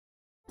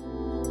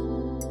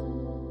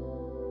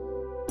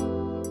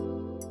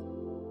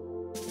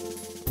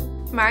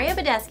Mario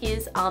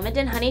Badescu's Almond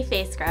and Honey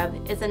Face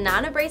Scrub is a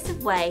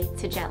non-abrasive way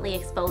to gently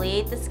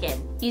exfoliate the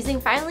skin.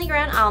 Using finely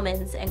ground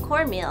almonds and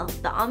cornmeal,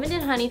 the Almond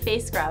and Honey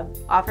Face Scrub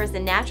offers a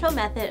natural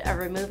method of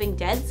removing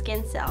dead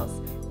skin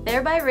cells,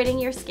 thereby ridding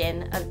your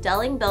skin of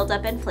dulling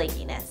buildup and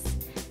flakiness.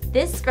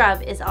 This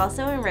scrub is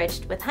also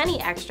enriched with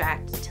honey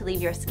extract to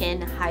leave your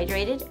skin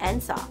hydrated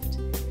and soft.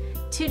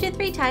 2 to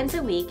 3 times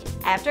a week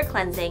after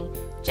cleansing,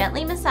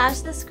 gently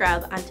massage the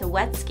scrub onto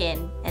wet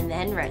skin and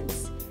then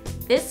rinse.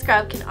 This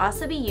scrub can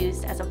also be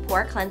used as a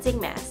pore cleansing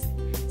mask.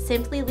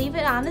 Simply leave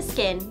it on the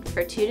skin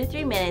for 2 to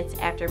 3 minutes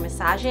after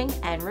massaging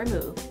and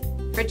remove.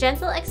 For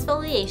gentle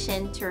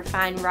exfoliation to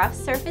refine rough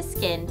surface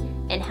skin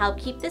and help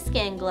keep the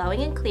skin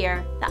glowing and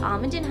clear, the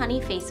Almond and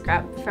Honey Face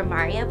Scrub from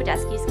Mario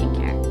Badescu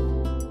Skincare.